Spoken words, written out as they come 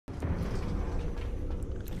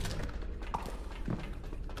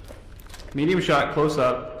Medium shot, close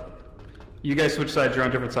up. You guys switch sides, you're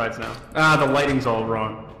on different sides now. Ah, the lighting's all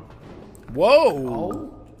wrong. Whoa!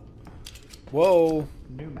 Oh. Whoa.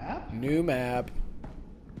 New map? New map.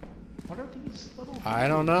 What are these little... I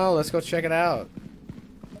don't know. Let's go check it out.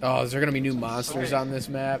 Oh, is there gonna be new monsters on this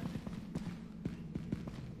map?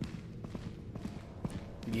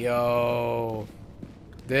 Yo.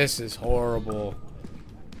 This is horrible.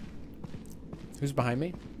 Who's behind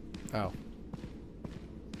me? Oh.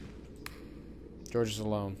 George is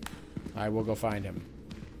alone. I will go find him.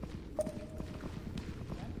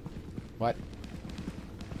 What?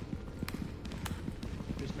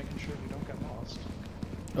 Just making sure we don't get lost.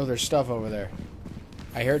 Oh, there's stuff over there.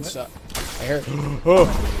 I heard stuff. I heard. Oh,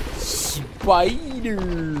 spider!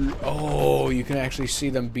 Oh, you can actually see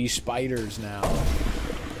them be spiders now.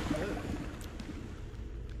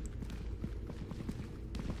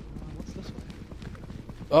 What's this way?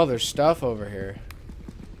 Oh, there's stuff over here.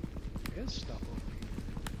 There is stuff over here.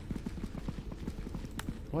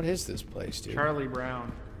 What is this place, dude? Charlie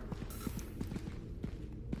Brown.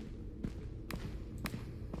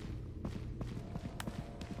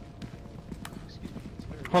 Excuse me. It's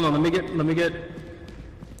very... Hold on, let me get.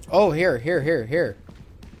 Oh, here.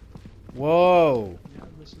 Whoa. Yeah,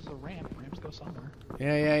 this is a ramp. Ramps go somewhere.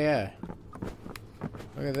 Yeah.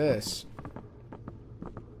 Look at this.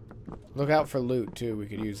 Look out for loot, too. We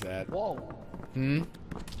could use that. Whoa. Hmm?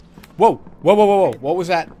 Whoa. What was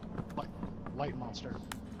that? Light monster.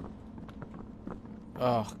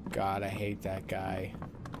 Oh, God, I hate that guy.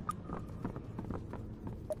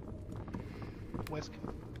 Whisk.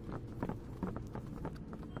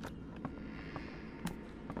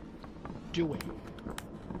 Do it.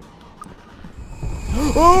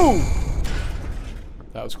 Oh!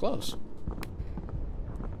 That was close.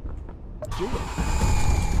 Do it.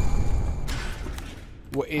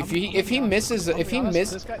 Well, if he misses,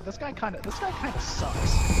 this guy kind of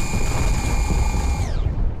sucks.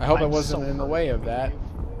 I hope I I'm wasn't so in the hurt, way of that.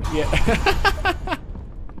 Dave. Yeah.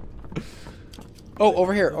 Oh,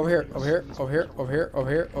 over here. I'm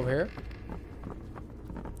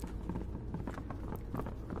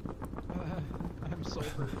so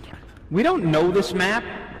hurt. We don't know this map.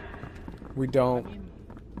 We I don't. mean,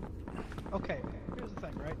 okay, here's the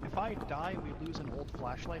thing, right? If I die, we lose an old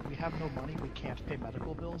flashlight. We have no money. We can't pay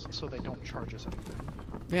medical bills, so they don't charge us anything.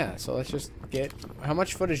 Yeah, so let's just get... How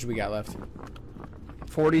much footage do we got left?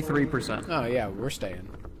 43%. Oh, yeah, we're staying.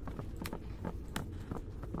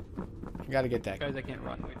 We gotta get that. Guys, I can't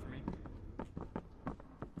run. Wait for me.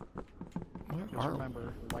 Just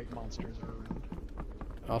remember, light monsters are around.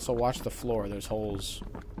 Also, watch the floor. There's holes.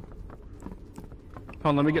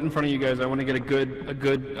 Hold on, let me get in front of you guys. I want to get a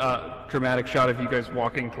good dramatic shot of you guys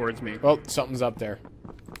walking towards me. Oh, something's up there.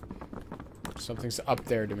 Something's up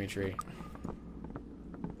there, Dimitri.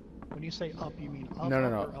 When you say up, you mean up? No.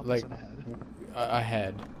 Or up Like, as in ahead?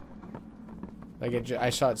 ahead. Like, I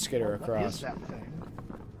saw it skitter What across. is that thing?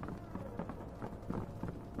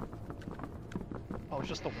 Oh, it's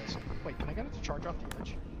just a whisk. Wait, can I get it to charge off the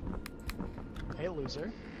edge? Hey,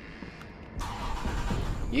 loser.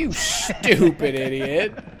 You stupid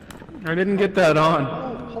idiot. I didn't get that on.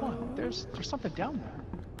 Oh, hold on. There's something down there.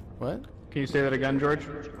 What? Can you say that again, George?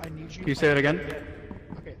 I need you. Can you say that again?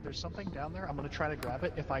 Okay, there's something down there. I'm gonna try to grab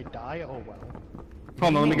it. If I die, oh well.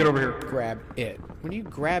 Hold on, let me get over here. Grab it. What are you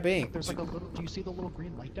grabbing? There's like a little. Do you see the little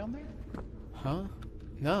green light down there? Huh?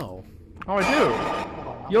 No. Oh, I do. Hold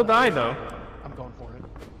on, You'll die though. I'm going for it.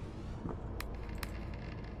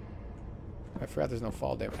 I forgot there's no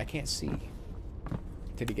fall damage. I can't see.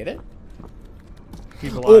 Did he get it?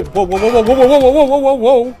 He's Oh, alive.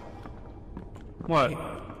 whoa. What?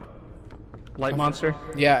 Light monster?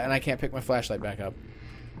 Yeah, and I can't pick my flashlight back up.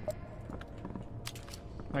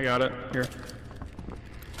 I got it. Here.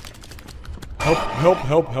 Help.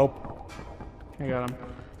 I got him.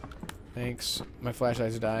 Thanks. My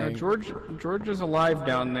flashlight's dying. George is alive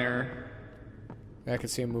down there. I can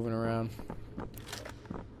see him moving around.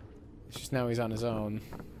 It's just now he's on his own.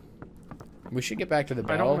 We should get back to the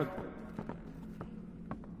I don't. bell.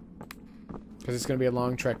 Because it's going to be a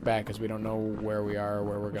long trek back because we don't know where we are or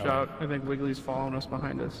where we're going. Shout! I think Wiggly's following us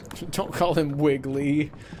behind us. Don't call him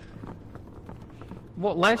Wiggly.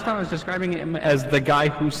 Well, last time I was describing him as the guy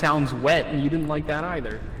who sounds wet, and you didn't like that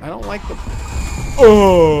either. I don't like the...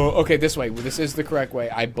 Oh! Okay, this way. This is the correct way,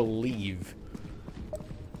 I believe.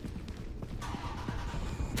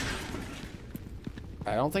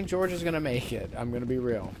 I don't think George is going to make it. I'm going to be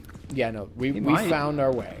real. Yeah, no. We found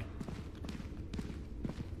our way.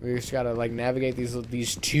 We just got to, like, navigate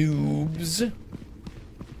these tubes. Hold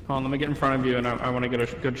on, let me get in front of you, and I want to get a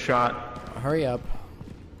good shot. Hurry up.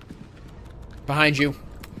 Behind you.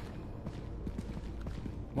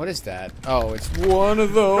 What is that? Oh, it's one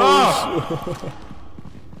of those. Ah!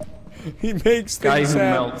 He makes Guy things who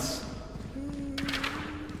happen. melts.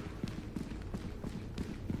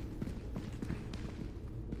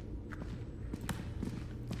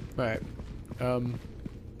 Alright.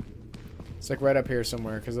 It's like right up here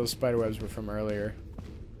somewhere, because those spider webs were from earlier.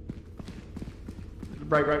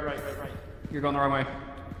 Right. You're going the wrong way.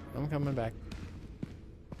 I'm coming back.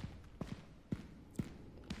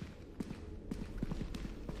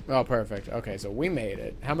 Oh, perfect. Okay, so we made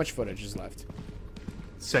it. How much footage is left?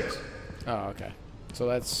 6. Oh, okay. So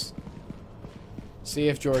let's see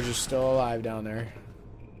if George is still alive down there.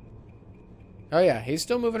 Oh, yeah, he's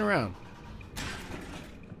still moving around.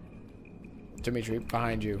 Dimitri,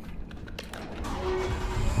 behind you.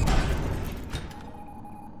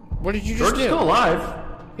 What did you just George do? is still alive.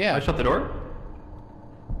 Yeah. I shut the door.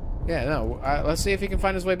 Yeah, no. Let's see if he can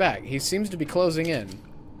find his way back. He seems to be closing in.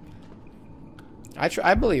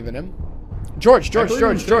 I believe in him. George. I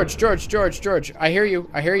hear you.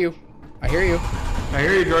 I hear you,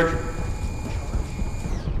 George.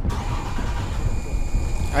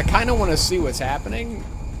 I kind of want to see what's happening.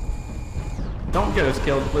 Don't get us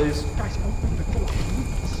killed, please. Guys, open the door.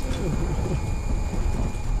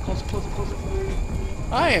 Close it.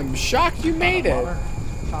 I am shocked you made it.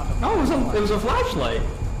 Oh, it was a flashlight.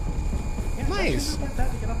 Yeah, Nice. Get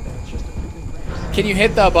that to get up there. It's just a few big ramps. Can you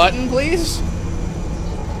hit the button, please?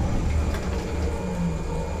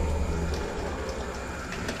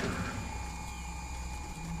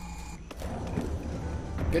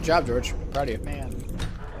 Good job, George. Proud of you. Man,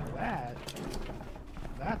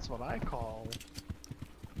 that's what I call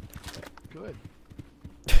good.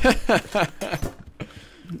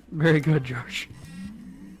 Very good, George.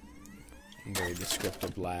 Very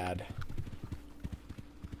descriptive lad.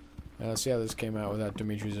 Let's see how this came out without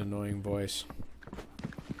Dimitri's annoying voice.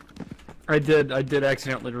 I did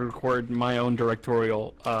accidentally record my own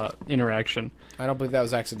directorial interaction. I don't believe that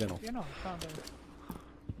was accidental. You know, I found a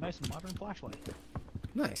nice modern flashlight.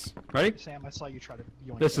 Nice. Ready? Sam, I saw you try to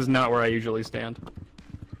yoink This it. is not where I usually stand.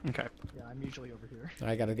 Okay. Yeah, I'm usually over here.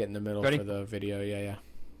 I gotta get in the middle Ready? for the video. Yeah.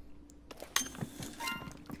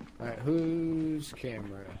 Alright, whose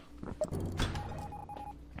camera?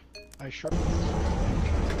 I sure.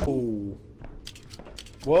 Oh.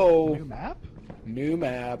 Whoa. New map? New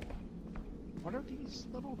map. What are these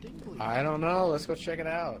little dinglies? I don't know. Let's go check it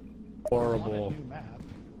out. On a Horrible. new map.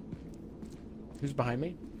 Who's behind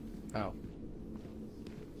me? Oh.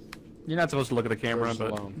 You're not supposed to look at the camera, George's but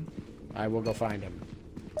alone. I will go find him.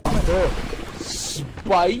 Oh.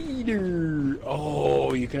 Spider!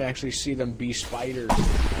 Oh, you can actually see them be spiders. Look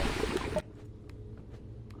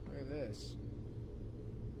at this.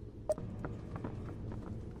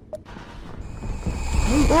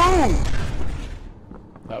 Oh!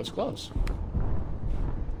 That was close.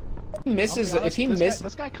 Misses. If he misses,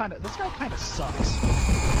 this guy kind of sucks.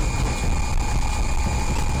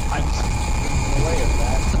 I'm away of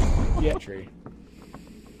that. Yeah, tree.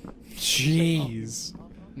 Jeez.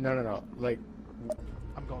 No. Like,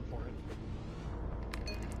 I'm going for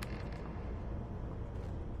it.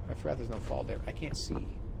 I forgot there's no fall there. I can't see.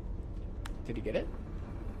 Did he get it?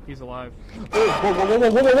 he's alive.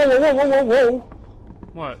 Whoa.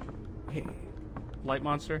 What? Hey. Light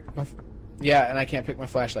monster? Yeah, and I can't pick my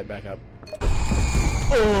flashlight back up.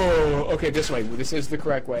 Oh, okay, this way. This is the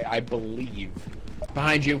correct way, I believe.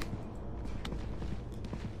 Behind you.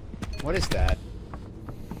 What is that?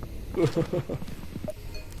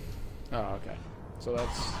 Oh, okay. So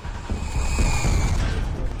that's...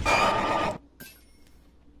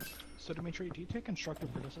 So, Dimitri, do you take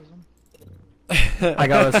constructive criticism? I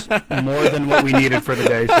got us more than what we needed for the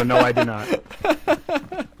day, so no, I do not.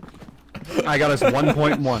 I got us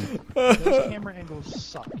 1.1. Those camera angles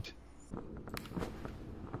sucked.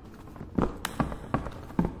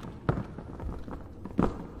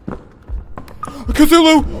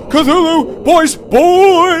 Cthulhu!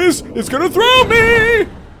 Boys! It's gonna throw me!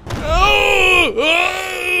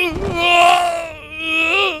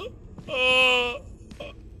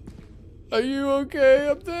 Are you okay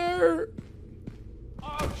up there?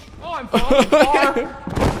 Oh, I'm falling far.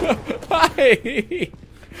 Hi! Hey,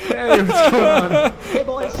 what's going on? Hey,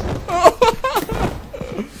 boys!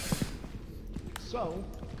 So,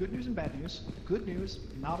 good news and bad news. Good news,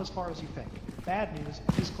 not as far as you think. Bad news,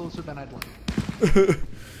 he's closer than I'd like.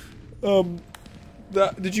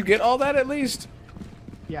 Did you get all that at least?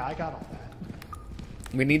 Yeah, I got all that.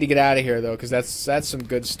 We need to get out of here though, because that's some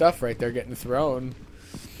good stuff right there getting thrown.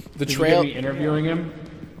 The Did trail. you get me interviewing him?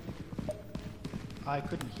 I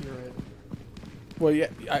couldn't hear it. Well, yeah.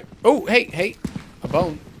 Oh, hey, a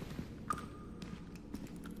bone.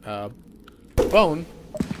 Bone.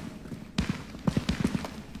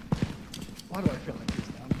 Why do I feel like he's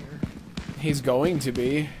down here? He's going to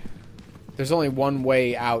be. There's only one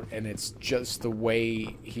way out, and it's just the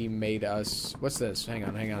way he made us. What's this? Hang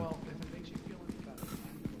on, hang on. Well, if it makes you feel any better.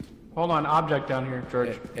 Hold on, object down here,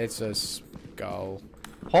 George. It's a skull.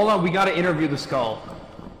 Hold on, we gotta interview the skull.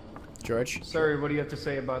 George? Sorry, what do you have to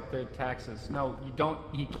say about the taxes? No, you don't.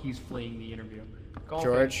 He's fleeing the interview. Go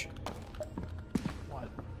George? What?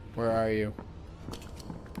 Where are you?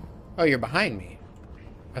 Oh, you're behind me.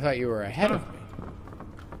 I thought you were ahead of me.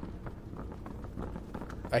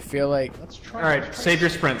 I feel like... Let's try. Alright, save your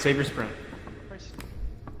sprint, save your sprint.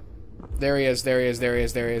 There he is, there he is, there he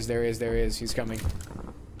is, there he is, there he is, there he is. He's coming.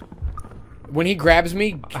 When he grabs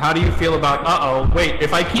me... How do you feel about... Uh-oh, wait,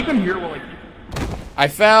 if I keep him here, will I... I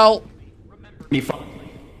fell!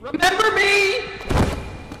 Remember me!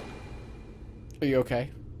 Are you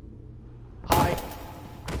okay? Hi.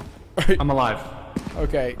 I'm alive.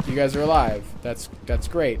 Okay, you guys are alive. That's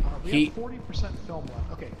great. We have 40% film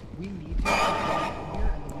left. Okay, we need him to run in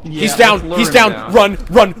here and then we He's down! He's down! Run!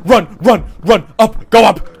 Run! Run! Run! Run! Up! Go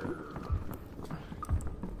up!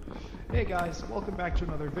 Hey guys, welcome back to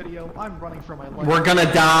another video. I'm running for my life. We're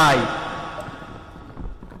gonna die.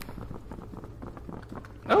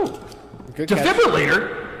 Oh, Good catch.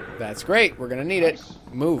 defibrillator. That's great. We're gonna need it.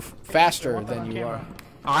 Move faster than you are.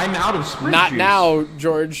 I'm out of sprint Not juice. now,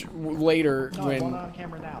 George. Later, No, I'm going on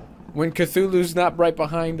camera now. when Cthulhu's not right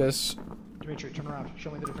behind us. Dimitri, turn around.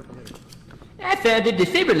 Show me the defibrillator. I found a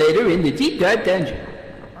defibrillator in the deep dark dungeon.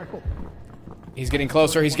 Alright, cool. He's getting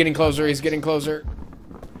closer. He's getting closer. He's getting closer.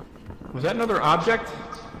 Was that another object?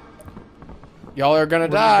 Y'all are gonna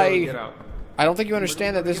Get die. out. I don't think you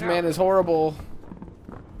understand that this man is horrible.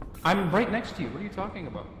 I'm right next to you. What are you talking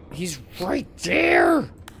about? He's right there.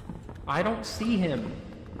 I don't see him.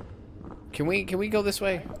 Can we go this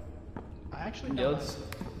way? I actually Yeah, know. let's-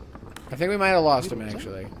 I think we might have lost him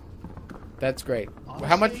actually. That's great. Honestly,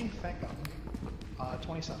 How much? thank God.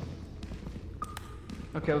 27.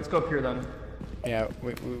 Okay, let's go up here then. Yeah,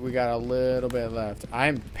 we got a little bit left.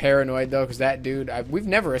 I'm paranoid though, because that dude, we've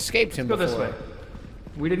never escaped him Go before. this way.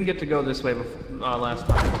 We didn't get to go this way before, last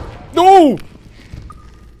time. No!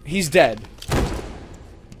 He's dead.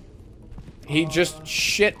 He just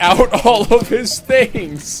shit out all of his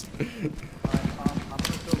things. Alright, I'm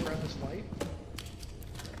gonna go grab this light.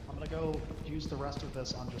 I'm gonna go use the rest of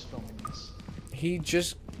this on just filming this. He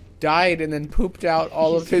just died and then pooped out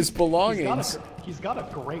all of his belongings. He's got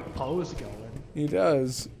a great pose going. He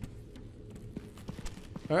does.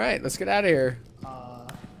 Alright, let's get out of here. I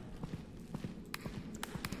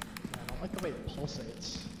don't like the way it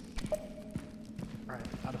pulsates. Alright,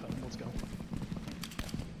 out of it. Let's go.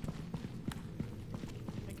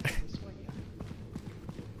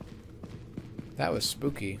 That was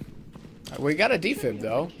spooky. We got a defib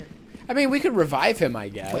though. I mean, we could revive him, I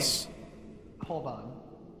guess. Wait, hold on.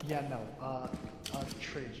 Yeah, no. I'll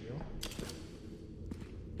trade you.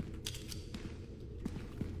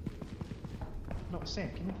 No, Sam,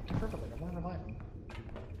 give me the defibrillator. I want to revive him.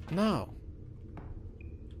 No.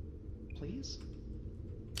 Please?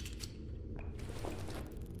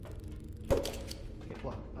 Okay,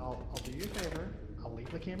 look, I'll do you a favor. I'll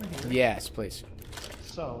leave the camera here. Yes, please.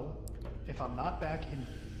 So, if I'm not back in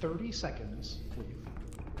 30 seconds,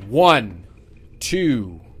 leave. 1,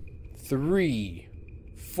 2, 3,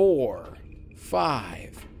 4,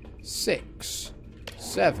 5, 6,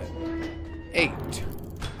 7, 8,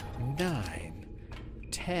 9,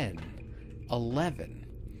 10, 11,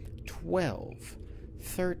 12,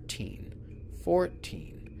 13,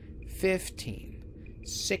 14, 15,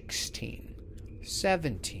 16,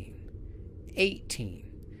 17,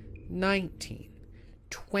 18, 19,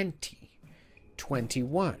 20,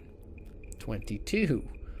 21, 22,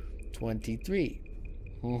 23.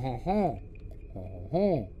 Hold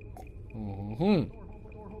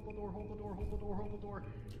the door.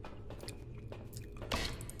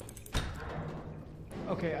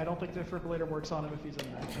 Okay, I don't think the defibrillator works on him if he's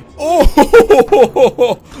in there. Oh!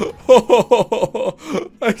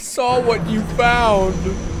 I saw what you found.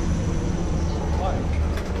 What?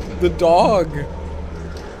 The dog.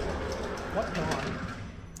 What dog?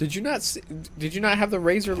 Did you not see, did you not have the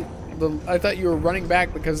razor? I thought you were running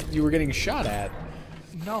back because you were getting shot at.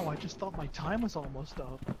 No, I just thought my time was almost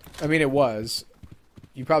up. I mean, it was.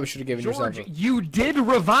 You probably should have given George, yourself. you did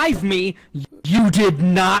revive me. You did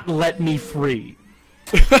not let me free.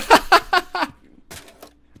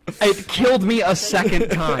 It killed me a second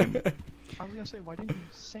time. I was gonna say, why didn't you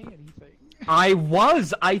say anything? I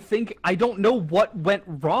don't know what went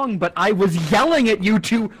wrong, but I was yelling at you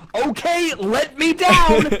to, okay, let me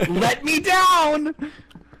down! Let me down!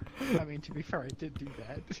 I mean, to be fair, I did do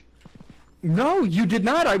that. No, you did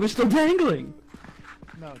not. I was still dangling.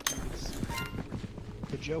 No, jeez.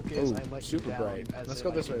 The joke is, Ooh, I let super you down. bright. As Let's if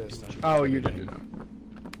go I this way didn't this do time. what Oh, you did.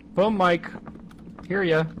 Boom, Mike. Hear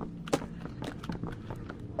ya.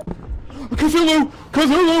 Cthulhu!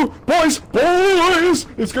 Cthulhu! Boys!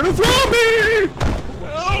 It's gonna throw me!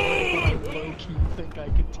 I low-key think I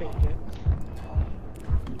could take it.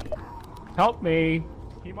 Help me.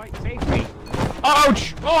 He might save me.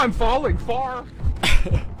 Ouch! Oh, I'm falling far.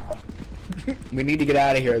 We need to get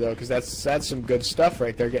out of here though, because that's some good stuff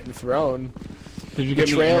right there getting thrown. Did you get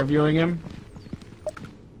me Betrayal- interviewing him?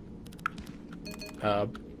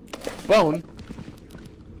 Bone.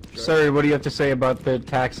 Sorry, what do you have to say about the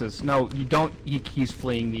taxes? No, you don't. He's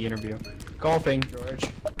fleeing the interview. Golfing. George.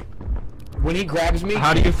 When he grabs me,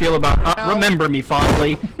 How do you feel about... remember me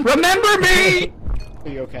fondly. Remember me! are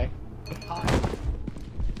you okay?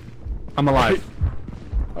 I'm alive.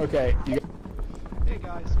 Okay. You... Hey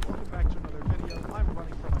guys, welcome back to another video. I'm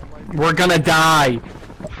running for my life. We're gonna die.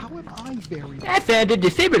 How am I buried? I found a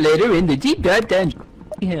defibrillator in the deep dark dungeon.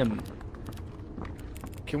 Him.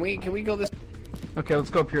 Can we go this? Okay, let's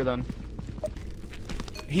go up here then.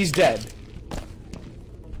 He's dead.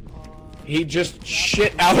 He just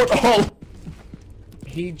shit out all.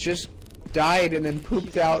 He just died and then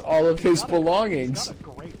pooped out all of his belongings. He's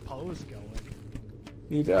got a great pose going.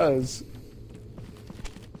 He does.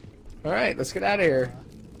 All right, let's get out of here.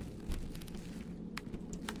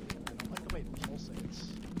 I don't like the way it pulsates.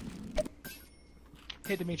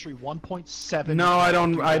 Hey Dimitri, 1.7. No, I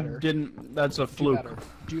don't. Do I better. didn't. That's a Do fluke. better.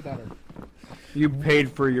 Do better. You paid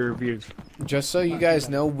for your views. Just so you guys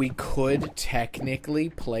know, we could technically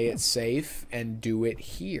play it safe and do it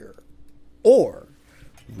here. Or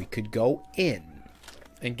we could go in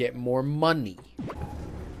and get more money.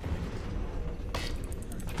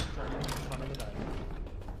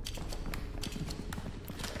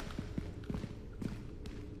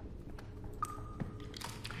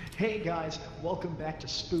 Hey guys, welcome back to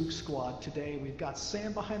Spook Squad. Today we've got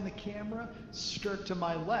Sam behind the camera, Stirk to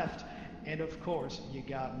my left, and of course, you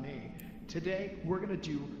got me. Today, we're gonna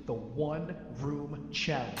do the one room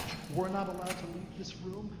challenge. We're not allowed to leave this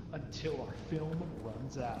room until our film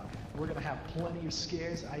runs out. We're gonna have plenty of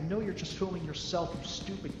scares. I know you're just filming yourself, you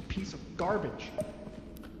stupid piece of garbage.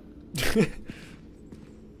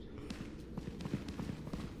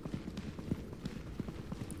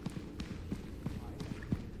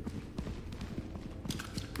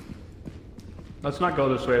 Let's not go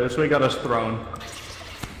this way. This way got us thrown.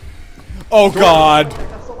 Oh God!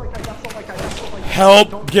 That's the light guy, that's the light guy, that's the light guy. Help!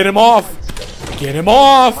 Don't- Get him off! Get him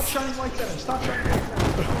off! Stop shining lights at him, stop shining lights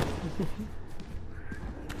at him.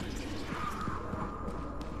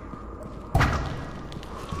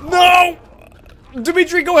 No!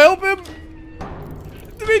 Dimitri, go help him!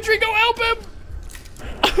 Dimitri, go help him!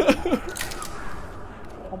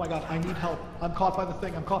 Oh my god, I need help. I'm caught by the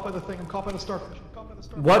thing, I'm caught by the thing, I'm caught by the starfish, I'm caught by the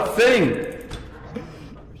starfish. What thing?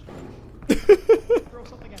 Throw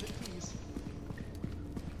something at it, please.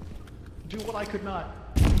 Do what I could not.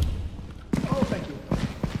 Oh, thank you.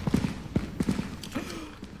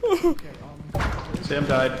 Okay, Sam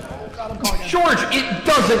died. oh god, I'm caught again. George, it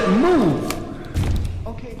doesn't move.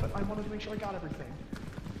 Okay, but I wanted to make sure I got everything.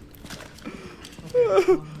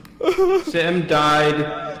 Sam died,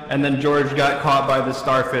 and then George got caught by the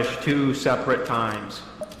starfish 2 separate times.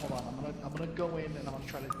 Hold on, I'm gonna go in and I'm gonna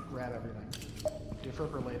try to grab everything.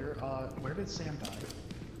 Defibrillator. Where did Sam die?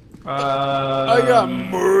 I got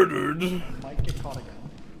murdered. Might get caught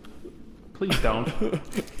again. Please don't.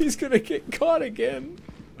 He's gonna get caught again.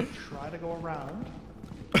 Try to go around.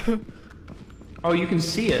 Oh, you can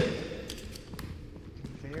see it.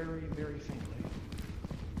 Very, very faintly.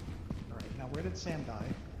 Alright, now where did Sam die?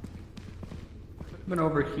 Been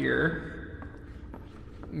over here.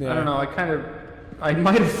 Yeah. I don't know. I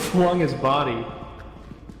might have flung his body.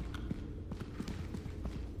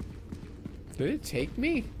 Did it take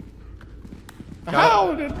me? Got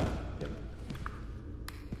How it. did?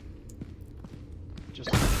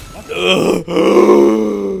 Just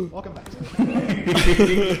welcome back.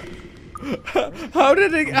 How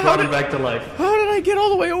did it? How Brought him did? back to life. How did I get all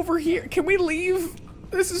the way over here? Can we leave?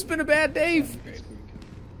 This has been a bad day.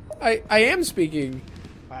 I am speaking.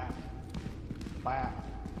 Wow. Wow.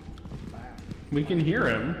 Wow. We can hear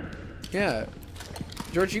him. Yeah.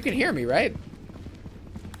 George, you can hear me, right?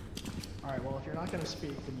 Alright, well if you're not gonna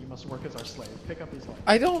speak, then you must work as our slave. Pick up these lights.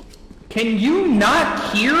 I don't. Can you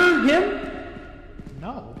not hear him?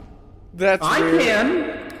 No. That's I weird.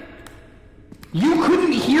 can. You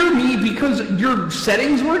couldn't hear me because your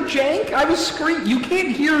settings were jank? I was screaming. You can't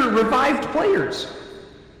hear revived players.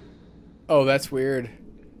 Oh, that's weird.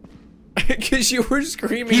 Because you were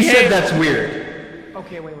screaming. He "Hey!" said that's weird.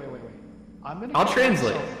 Okay, wait. I'll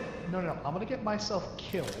translate. No. I'm gonna get myself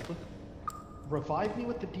killed. Revive me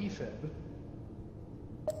with the defib.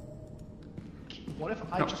 What if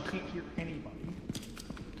I just can't hear anybody?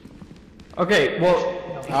 Okay, well,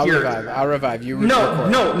 I'll revive. You No,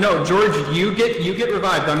 record. George, you get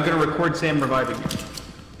revived. I'm gonna record Sam reviving you.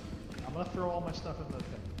 I'm gonna throw all my stuff in the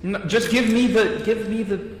thing. No, just give me the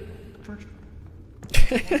George.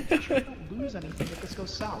 I don't lose anything if this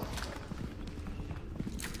goes south.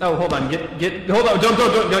 Oh, hold on. Hold on.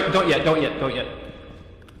 Don't yet.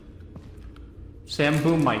 Sam,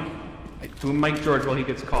 boom Mike. Boom Mike George while he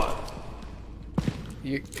gets caught.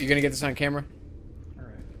 You gonna get this on camera? All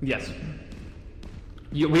right. Yes.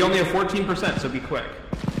 We only have 14%, so be quick.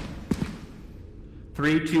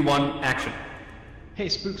 3, 2, 1, action. Hey,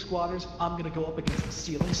 Spook Squatters, I'm gonna go up against the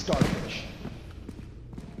ceiling starfish.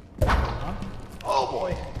 Huh? Oh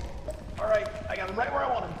boy! Alright, I got him right where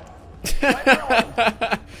I want him. Right where I want him.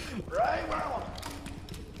 Right where I want him.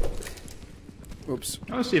 Oops.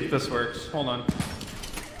 Let's see if this works. Hold on.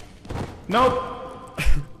 Nope.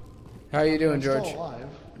 How are you doing, I'm George? still alive.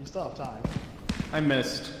 You still have time. I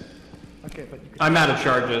missed. Okay, but you can... I'm out of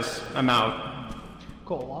charges. I'm out.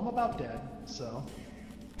 Cool, well, I'm about dead, so...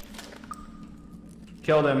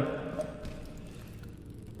 Killed him.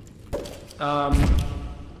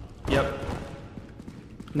 Yep.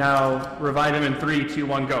 Now, revive him in 3, 2,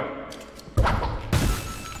 1, go.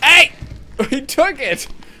 Hey! He took it!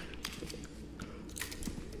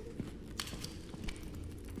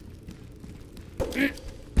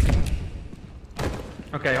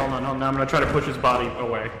 Okay, hold on. Now I'm gonna try to push his body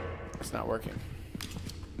away. It's not working.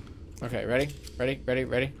 Okay, ready? Ready?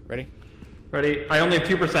 Ready? I only have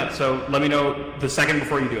 2%, so let me know the second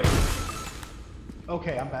before you do it.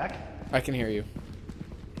 Okay, I'm back. I can hear you.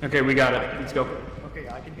 Okay, we got it. Let's go. Okay,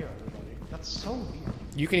 I can hear everybody. That's so weird.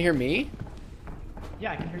 You can hear me?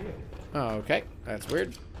 Yeah, I can hear you. Oh, okay. That's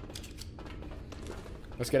weird.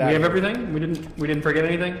 Let's get We out have of here. everything? We didn't forget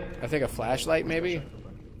anything? I think a flashlight, maybe?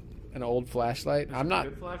 An old flashlight? I'm not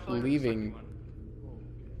Good flashlight or leaving. second one?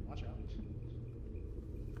 Watch out.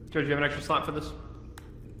 George, you have an extra slot for this?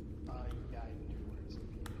 Yeah, I do.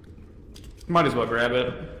 Might as well grab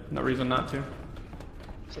it. No reason not to.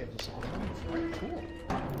 Save the song. Alright, cool.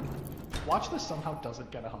 Watch this somehow doesn't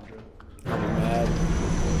get 100. I'll be mad.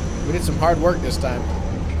 We did some hard work this time.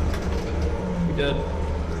 We did.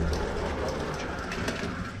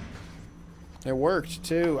 It worked,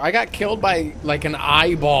 too. I got killed by, like, an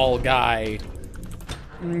eyeball guy.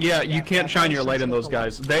 Yeah, you can't shine your light in those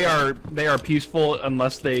guys. They are peaceful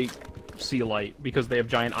unless they see light because they have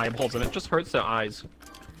giant eyeballs and it just hurts their eyes.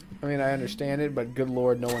 I mean, I understand it, but good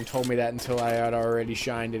lord, no one told me that until I had already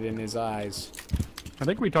shined it in his eyes. I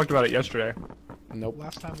think we talked about it yesterday. Nope.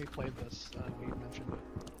 Last time we played this, we mentioned it.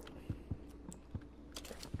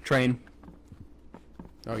 Train.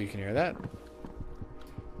 Oh, you can hear that?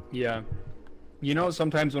 Yeah. You know,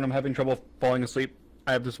 sometimes when I'm having trouble falling asleep,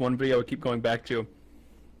 I have this one video I keep going back to.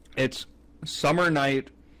 It's summer night,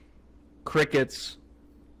 crickets,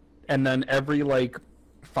 and then every, like,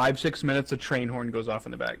 5-6 minutes a train horn goes off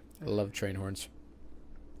in the back. I love train horns.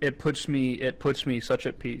 It puts me such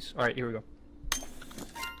at peace. Alright, here we go.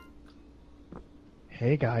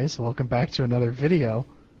 Hey guys, welcome back to another video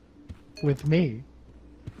with me.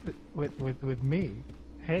 With me.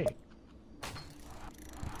 Hey.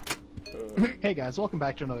 Hey guys, welcome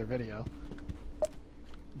back to another video.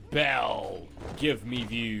 Bell, give me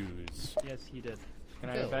views. Yes, he did. Can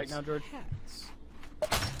I have it back now, George?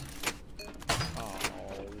 Oh.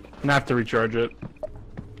 I'm gonna have to recharge it.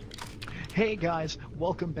 Hey guys,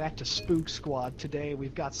 welcome back to Spook Squad. Today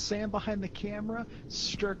we've got Sam behind the camera,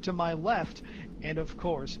 Stirk to my left, and of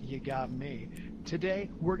course, you got me. Today,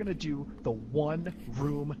 we're gonna do the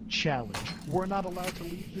one-room challenge. We're not allowed to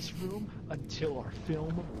leave this room until our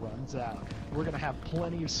film runs out. We're gonna have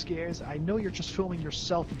plenty of scares. I know you're just filming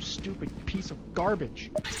yourself, you stupid piece of garbage.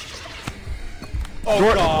 Oh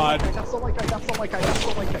god. That's the light guy, that's the light guy, that's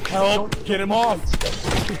the light guy. Help, get him off.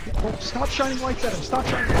 Oh, stop shining lights at him, stop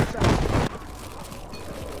shining lights at him.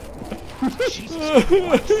 Jesus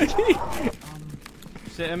Christ.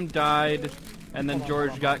 Sam died, and then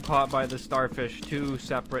George got caught by the starfish 2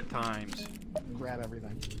 separate times. Grab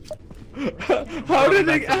everything. How did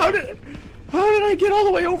I get all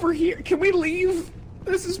the way over here? Can we leave?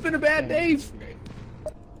 This has been a bad day.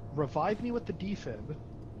 Revive me with the defib.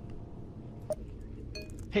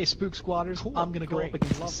 Hey, Spook Squatters, cool, I'm gonna go up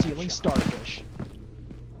against the ceiling starfish.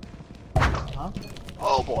 Huh?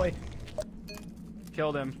 Oh boy!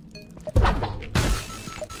 Killed him.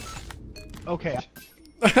 Okay.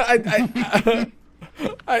 I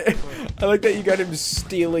I like that you got him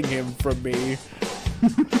stealing him from me. I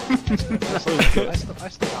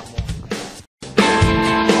still got more.